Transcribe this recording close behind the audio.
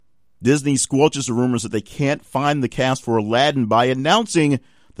Disney squelches the rumors that they can't find the cast for Aladdin by announcing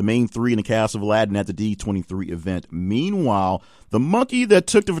the main three in the cast of Aladdin at the D23 event. Meanwhile, the monkey that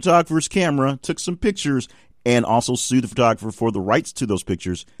took the photographer's camera, took some pictures, and also sued the photographer for the rights to those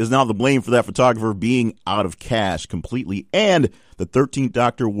pictures, is now the blame for that photographer being out of cash completely. And the 13th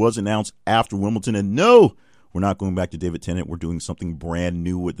Doctor was announced after Wimbledon. And no, we're not going back to David Tennant. We're doing something brand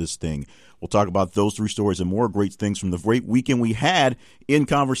new with this thing. We'll talk about those three stories and more great things from the great weekend we had in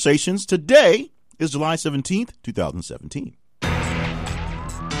Conversations. Today is July 17th, 2017.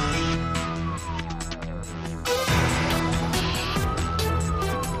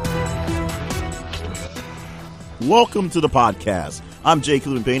 Welcome to the podcast. I'm Jay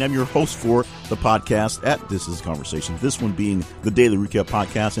Cleveland Payne. I'm your host for the podcast at This Is Conversation. This one being the Daily Recap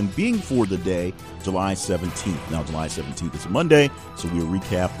Podcast and being for the day, July 17th. Now, July 17th is Monday, so we'll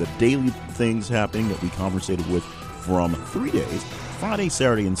recap the daily things happening that we conversated with from 3 days, Friday,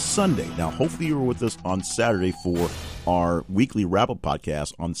 Saturday, and Sunday. Now, hopefully you were with us on Saturday for our weekly wrap-up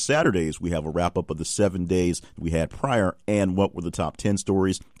podcast. On Saturdays, we have a wrap-up of the 7 days we had prior and what were the top 10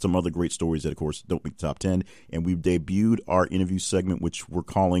 stories, some other great stories that, of course, don't make the top 10. And we've debuted our interview segment, which we're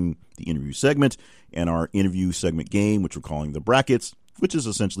calling the interview segment, and our interview segment game, which we're calling the brackets, which is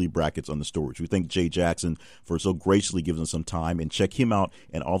essentially brackets on the stories. We thank Jay Jackson for so graciously giving us some time, and check him out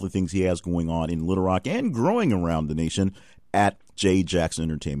and all the things he has going on in Little Rock and growing around the nation at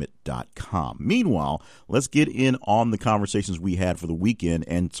jjacksonentertainment.com. Meanwhile, let's get in on the conversations we had for the weekend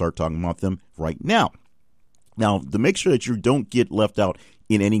and start talking about them right now. Now, to make sure that you don't get left out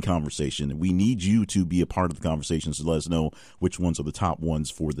in any conversation, we need you to be a part of the conversations to let us know which ones are the top ones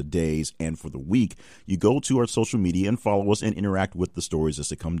for the days and for the week. You go to our social media and follow us and interact with the stories as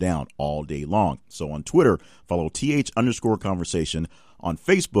they come down all day long. So on Twitter, follow th_conversation. On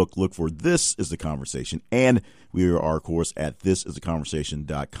Facebook, look for This Is The Conversation. And we are, of course, at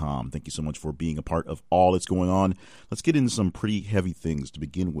thisistheconversation.com. Thank you so much for being a part of all that's going on. Let's get into some pretty heavy things to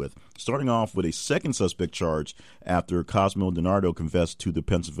begin with. Starting off with a second suspect charge after Cosmo DiNardo confessed to the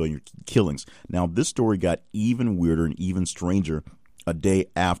Pennsylvania killings. Now, this story got even weirder and even stranger a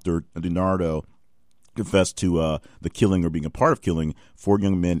day after DiNardo confessed to the killing or being a part of killing 4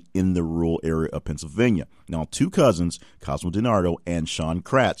 young men in the rural area of Pennsylvania. Now, 2 cousins, Cosmo DiNardo and Sean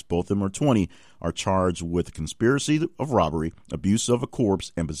Kratz, both of them are 20, are charged with conspiracy of robbery, abuse of a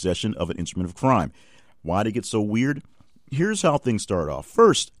corpse, and possession of an instrument of crime. Why did it get so weird? Here's how things start off.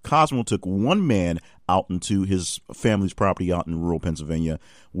 First, Cosmo took one man out into his family's property out in rural Pennsylvania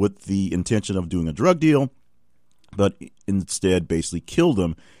with the intention of doing a drug deal, but instead basically killed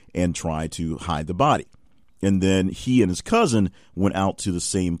him and try to hide the body. And then he and his cousin went out to the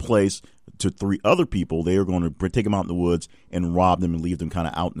same place to 3 other people. They were going to take them out in the woods and rob them and leave them kind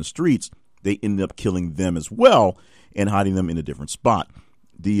of out in the streets. They ended up killing them as well and hiding them in a different spot.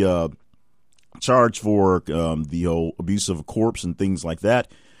 The charge for the whole abuse of a corpse and things like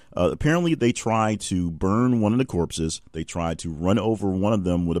that, apparently they tried to burn one of the corpses. They tried to run over one of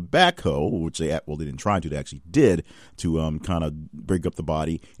them with a backhoe, which they didn't try to, they actually did, to kind of break up the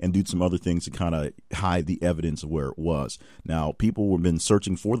body and do some other things to kind of hide the evidence of where it was. Now, people have been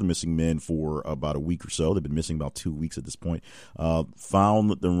searching for the missing men for about a week or so. They've been missing about 2 weeks at this point.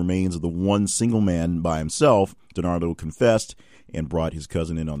 Found the remains of the one single man by himself. DiNardo confessed and brought his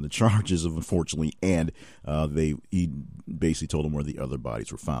cousin in on the charges of, unfortunately, and he basically told him where the other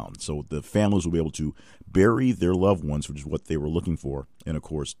bodies were found. So the families will be able to bury their loved ones, which is what they were looking for. And, of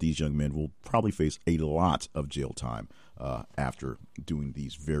course, these young men will probably face a lot of jail time after doing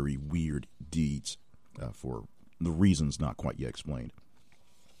these very weird deeds for the reasons not quite yet explained.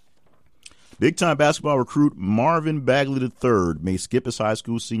 Big-time basketball recruit Marvin Bagley III may skip his high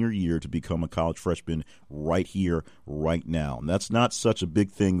school senior year to become a college freshman right here, right now. And that's not such a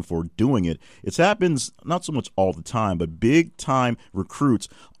big thing for doing it. It happens not so much all the time, but big-time recruits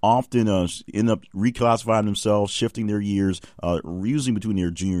often end up reclassifying themselves, shifting their years, usually between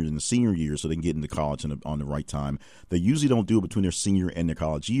their junior and the senior year so they can get into college on the right time. They usually don't do it between their senior and their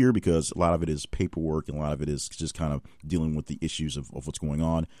college year because a lot of it is paperwork and a lot of it is just kind of dealing with the issues of what's going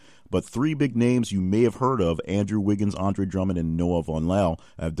on. But 3 big names you may have heard of, Andrew Wiggins, Andre Drummond, and Noah Vonleh,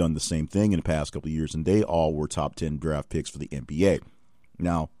 have done the same thing in the past couple of years, and they all were top 10 draft picks for the NBA.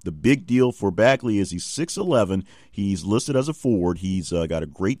 Now, the big deal for Bagley is he's 6'11". He's listed as a forward. He's got a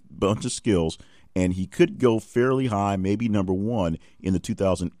great bunch of skills, and he could go fairly high, maybe number 1 in the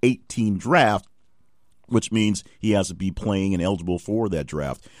 2018 draft, which means he has to be playing and eligible for that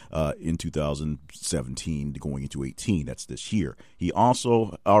draft in 2017 going into 18. That's this year. He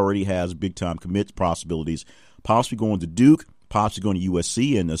also already has big-time commit possibilities, possibly going to Duke, Pops is going to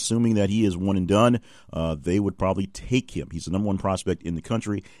USC, and assuming that he is one and done, they would probably take him. He's the number one prospect in the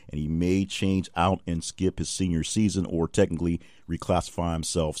country, and he may change out and skip his senior season or technically reclassify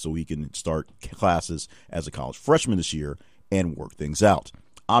himself so he can start classes as a college freshman this year and work things out.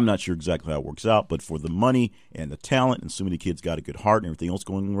 I'm not sure exactly how it works out, but for the money and the talent, and assuming the kid's got a good heart and everything else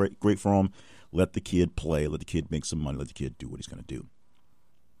going great for him, let the kid play, let the kid make some money, let the kid do what he's going to do.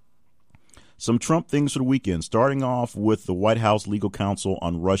 Some Trump things for the weekend, starting off with the White House legal counsel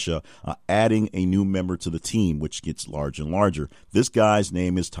on Russia adding a new member to the team, which gets larger and larger. This guy's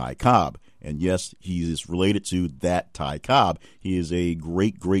name is Ty Cobb. And yes, he is related to that Ty Cobb. He is a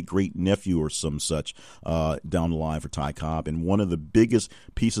great nephew or some such down the line for Ty Cobb. And one of the biggest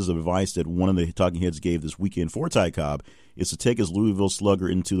pieces of advice that one of the talking heads gave this weekend for Ty Cobb is to take his Louisville Slugger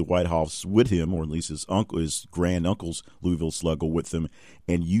into the White House with him, or at least his grand uncle's Louisville Slugger with him,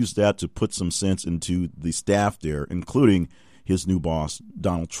 and use that to put some sense into the staff there, including his new boss,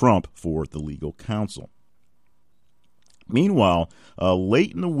 Donald Trump, for the legal counsel. Meanwhile,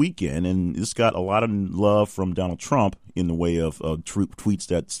 late in the weekend, and this got a lot of love from Donald Trump in the way of tweets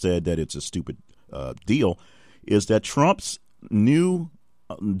that said that it's a stupid deal, is that Trump's new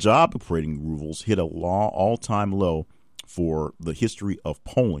job operating rules hit a all-time low for the history of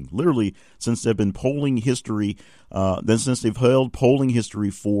polling. Literally, since they've been polling history, since they've held polling history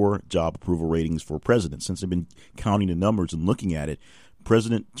for job approval ratings for presidents, since they've been counting the numbers and looking at it,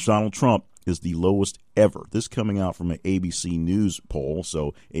 President Donald Trump is the lowest ever. This coming out from an ABC News poll,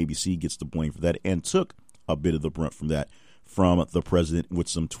 so ABC gets the blame for that and took a bit of the brunt from that from the president with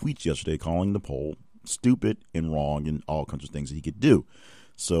some tweets yesterday calling the poll stupid and wrong and all kinds of things that he could do.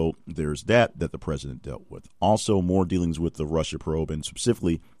 So there's that the president dealt with. Also, more dealings with the Russia probe and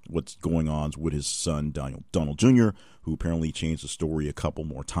specifically what's going on with his son, Donald Jr., who apparently changed the story a couple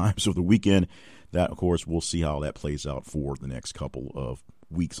more times over the weekend. That, of course, we'll see how that plays out for the next couple of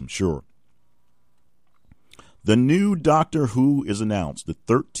weeks, I'm sure. The new Doctor Who is announced. The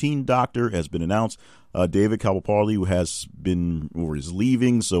 13th Doctor has been announced. David Copperfield has been or is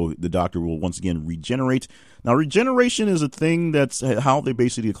leaving, so the Doctor will once again regenerate. Now, regeneration is a thing that's how they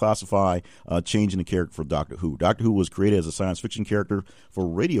basically classify changing the character for Doctor Who. Doctor Who was created as a science fiction character for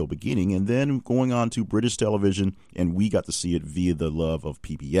radio beginning and then going on to British television, and we got to see it via the love of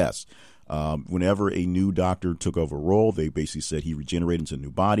PBS. Whenever a new doctor took over a role, they basically said he regenerated into a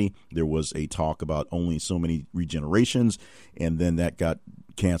new body. There was a talk about only so many regenerations, and then that got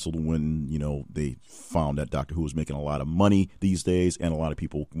canceled when, they found that Doctor Who was making a lot of money these days, and a lot of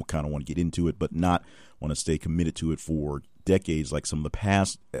people kind of want to get into it, but not want to stay committed to it for decades like some of the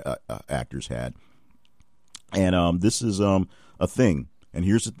past actors had. And this is a thing. And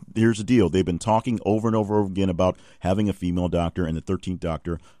here's the deal. They've been talking over and over again about having a female doctor, and the 13th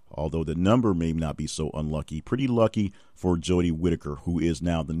Doctor, although the number may not be so unlucky, pretty lucky for Jodie Whittaker, who is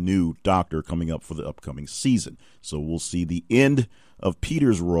now the new doctor coming up for the upcoming season. So we'll see the end of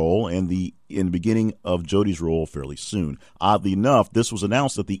Peter's role and the beginning of Jodie's role fairly soon. Oddly enough, this was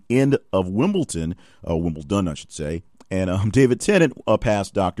announced at the end of Wimbledon, I should say, and David Tennant, a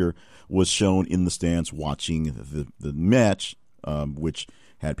past doctor, was shown in the stands watching the match, which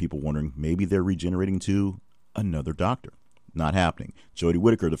had people wondering maybe they're regenerating to another doctor. Not happening. Jodie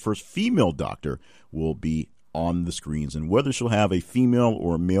Whittaker, the first female doctor, will be on the screens, and whether she'll have a female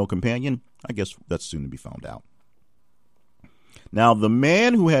or a male companion, I guess that's soon to be found out. Now, the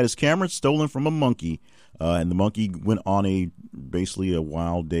man who had his camera stolen from a monkey, and the monkey went on basically a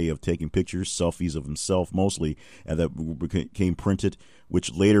wild day of taking pictures, selfies of himself mostly, and that became printed,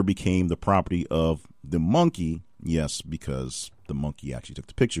 which later became the property of the monkey. Yes, because the monkey actually took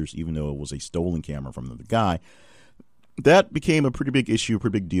the pictures, even though it was a stolen camera from the guy. That became a pretty big issue, a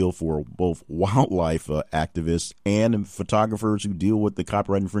pretty big deal for both wildlife activists and photographers who deal with the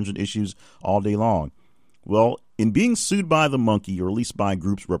copyright infringement issues all day long. Well, in being sued by the monkey, or at least by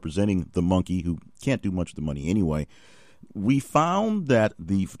groups representing the monkey who can't do much with the money anyway, we found that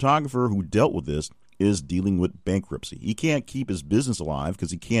the photographer who dealt with this is dealing with bankruptcy. He can't keep his business alive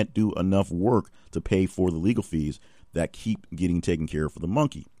because he can't do enough work to pay for the legal fees that keep getting taken care of for the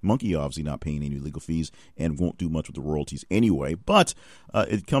monkey. Monkey obviously not paying any legal fees and won't do much with the royalties anyway. But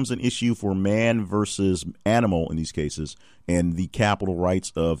it becomes an issue for man versus animal in these cases, and the capital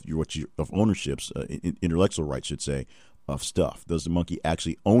rights of ownerships, intellectual rights, should say, of stuff. Does the monkey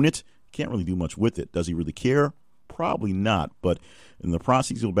actually own it? Can't really do much with it. Does he really care? Probably not. But in the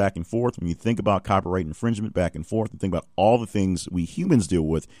process, go back and forth. When you think about copyright infringement back and forth, and think about all the things we humans deal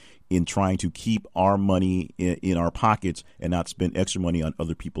with in trying to keep our money in our pockets and not spend extra money on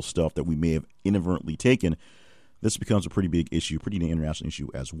other people's stuff that we may have inadvertently taken, this becomes a pretty big issue, pretty international issue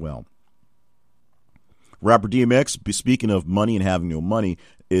as well. Rapper DMX, speaking of money and having no money,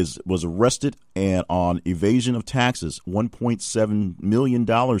 was arrested and on evasion of taxes, $1.7 million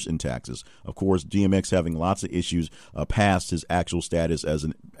in taxes. Of course, DMX having lots of issues past his actual status as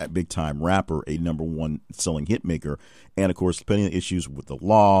a big-time rapper, a number one selling hit maker, and of course, plenty of issues with the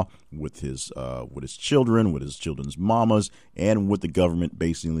law, with his children, with his children's mamas, and with the government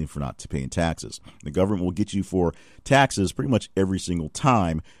basically for not paying taxes. The government will get you for taxes pretty much every single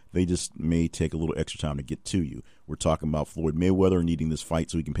time. They just may take a little extra time to get to you. We're talking about Floyd Mayweather needing this fight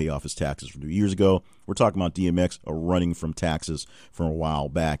so he can pay off his taxes from 2 years ago. We're talking about DMX running from taxes from a while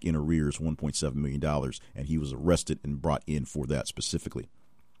back in arrears, $1.7 million, and he was arrested and brought in for that specifically.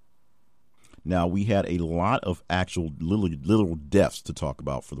 Now, we had a lot of actual little deaths to talk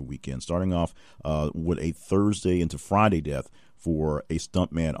about for the weekend, starting off with a Thursday into Friday death for a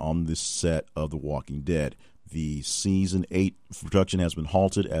stuntman on the set of The Walking Dead. The season 8 production has been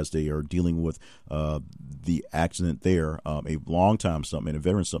halted as they are dealing with the accident there. A longtime stuntman, a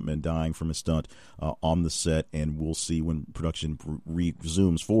veteran stuntman, dying from a stunt on the set, and we'll see when production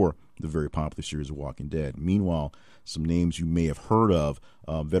resumes for the very popular series of Walking Dead. Meanwhile, some names you may have heard of,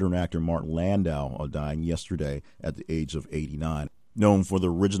 veteran actor Martin Landau dying yesterday at the age of 89. Known for the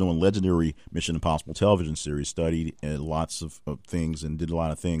original and legendary Mission Impossible television series, studied lots of things and did a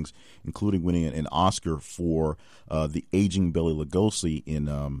lot of things, including winning an Oscar for the aging Bela Lugosi in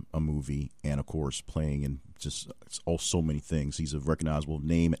a movie, and of course playing in just so many things. He's a recognizable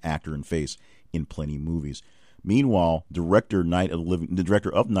name, actor, and face in plenty of movies. Meanwhile, the director of Night of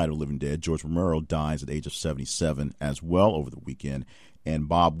the Living Dead, George Romero, dies at the age of 77 as well over the weekend. And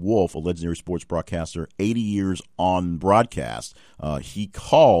Bob Wolf, a legendary sports broadcaster, 80 years on broadcast, he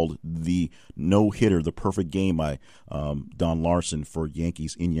called the no-hitter, the perfect game by Don Larson for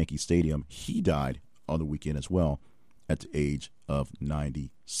Yankees in Yankee Stadium. He died on the weekend as well at the age of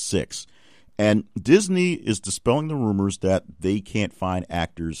 96. And Disney is dispelling the rumors that they can't find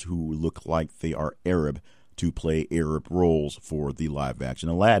actors who look like they are Arab to play Arab roles for the live-action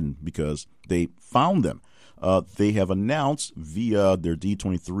Aladdin because they found them. They have announced via their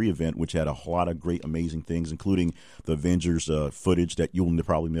D23 event, which had a lot of great, amazing things, including the Avengers footage that you'll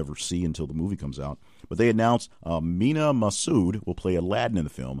probably never see until the movie comes out. But they announced Mina Massoud will play Aladdin in the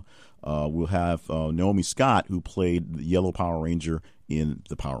film. We'll have Naomi Scott, who played the Yellow Power Ranger in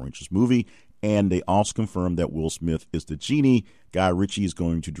the Power Rangers movie. And they also confirmed that Will Smith is the Genie. Guy Ritchie is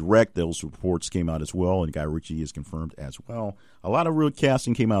going to direct. Those reports came out as well, and Guy Ritchie is confirmed as well. A lot of real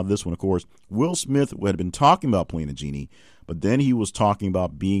casting came out of this one, of course. Will Smith had been talking about playing a Genie, but then he was talking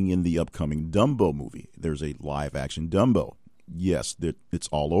about being in the upcoming Dumbo movie. There's a live-action Dumbo. Yes, it's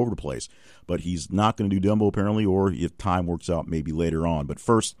all over the place, but he's not going to do Dumbo apparently, or if time works out, maybe later on. But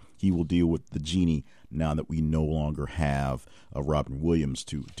first, he will deal with the Genie now that we no longer have Robin Williams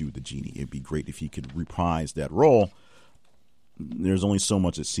to do the Genie. It'd be great if he could reprise that role. There's only so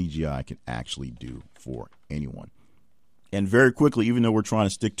much that CGI can actually do for anyone. And very quickly, even though we're trying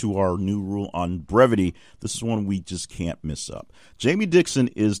to stick to our new rule on brevity, this is one we just can't miss up. Jamie Dixon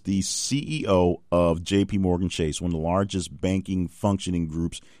is the CEO of J.P. Morgan Chase, one of the largest banking functioning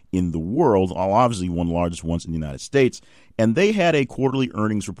groups in the world, obviously one of the largest ones in the United States. And they had a quarterly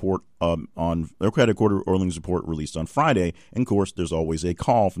earnings report released on Friday. And of course, there's always a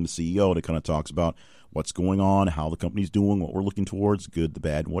call from the CEO that kind of talks about what's going on, how the company's doing, what we're looking towards, good, the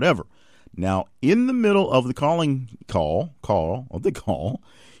bad, whatever. Now, in the middle of the call,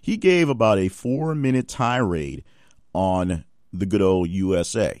 he gave about a 4-minute tirade on the good old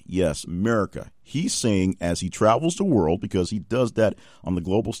USA. Yes, America. He's saying as he travels the world, because he does that on the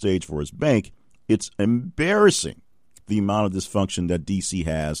global stage for his bank, it's embarrassing the amount of dysfunction that D.C.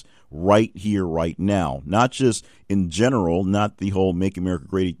 has right here, right now. Not just in general, not the whole Make America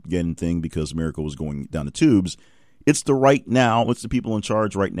Great Again thing because America was going down the tubes. It's the right now. It's the people in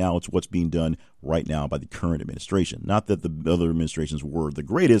charge right now. It's what's being done right now by the current administration. Not that the other administrations were the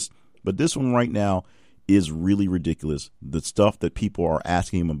greatest, but this one right now is really ridiculous. The stuff that people are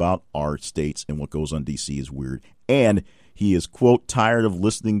asking him about our states and what goes on D.C. is weird. And he is, quote, tired of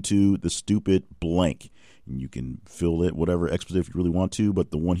listening to the stupid blank. And you can fill it, whatever expletive you really want to,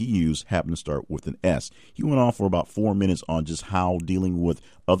 but the one he used happened to start with an S. He went on for about 4 minutes on just how dealing with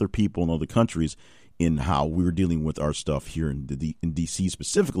other people in other countries in how we're dealing with our stuff here in D.C.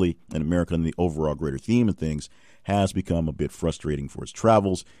 specifically, in America, and the overall greater theme of things has become a bit frustrating for his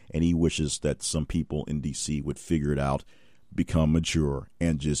travels, and he wishes that some people in D.C. would figure it out, become mature,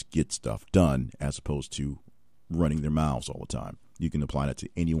 and just get stuff done as opposed to running their mouths all the time. You can apply that to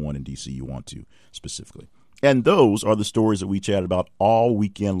anyone in D.C. you want to specifically. And those are the stories that we chatted about all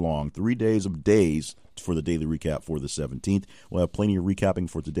weekend long, 3 days of days for the daily recap for the 17th. We'll have plenty of recapping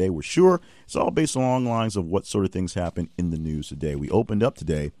for today. We're sure it's all based along lines of what sort of things happen in the news today. We opened up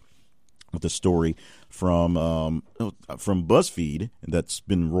today with a story from BuzzFeed that's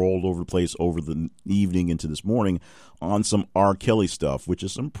been rolled over the place over the evening into this morning on some R. Kelly stuff, which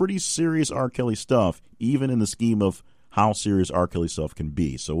is some pretty serious R. Kelly stuff, even in the scheme of how serious R. Kelly stuff can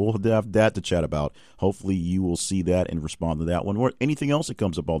be. So we'll have that to chat about. Hopefully you will see that and respond to that one. Or anything else that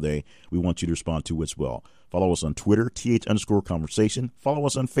comes up all day, we want you to respond to as well. Follow us on Twitter, th_conversation. Follow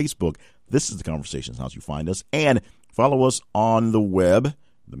us on Facebook. This is The Conversations, how you find us. And follow us on the web,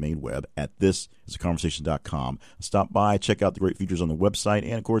 the main web, at thisistheconversation.com. Stop by, check out the great features on the website,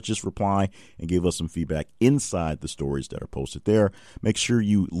 and of course just reply and give us some feedback inside the stories that are posted there. Make sure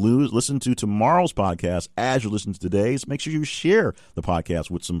you listen to tomorrow's podcast as you listen to today's. Make sure you share the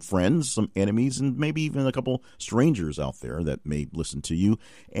podcast with some friends, some enemies, and maybe even a couple strangers out there that may listen to you.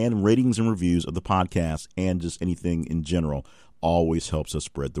 And ratings and reviews of the podcast and just anything in general always helps us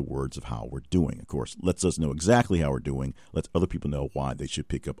spread the words of how we're doing. Of course, lets us know exactly how we're doing, lets other people know why they should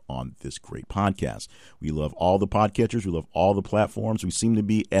pick up on this great podcast. We love all the podcatchers. We love all the platforms. We seem to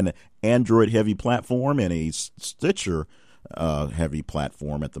be an Android-heavy platform and a Stitcher heavy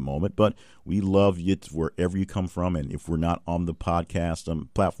platform at the moment, but we love you wherever you come from. And if we're not on the podcast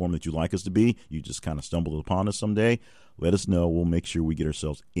platform that you like us to be, you just kind of stumbled upon us someday, let us know. We'll make sure we get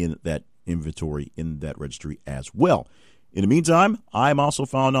ourselves in that inventory, in that registry as well. In the meantime, I'm also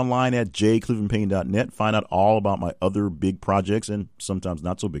found online at jclevelandpayne.net. Find out all about my other big projects and sometimes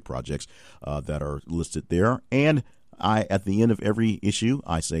not so big projects that are listed there. And at the end of every issue,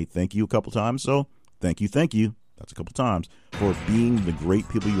 I say thank you a couple times. So thank you. That's a couple times for being the great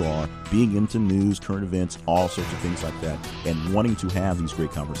people you are, being into news, current events, all sorts of things like that, and wanting to have these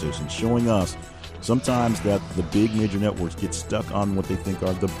great conversations, showing us sometimes that the big major networks get stuck on what they think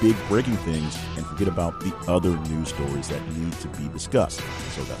are the big breaking things and forget about the other news stories that need to be discussed.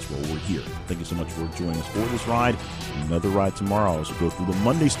 So that's why we're here. Thank you so much for joining us for this ride. Another ride tomorrow as we go through the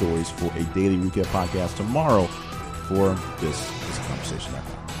Monday stories for a daily recap podcast tomorrow for this conversation.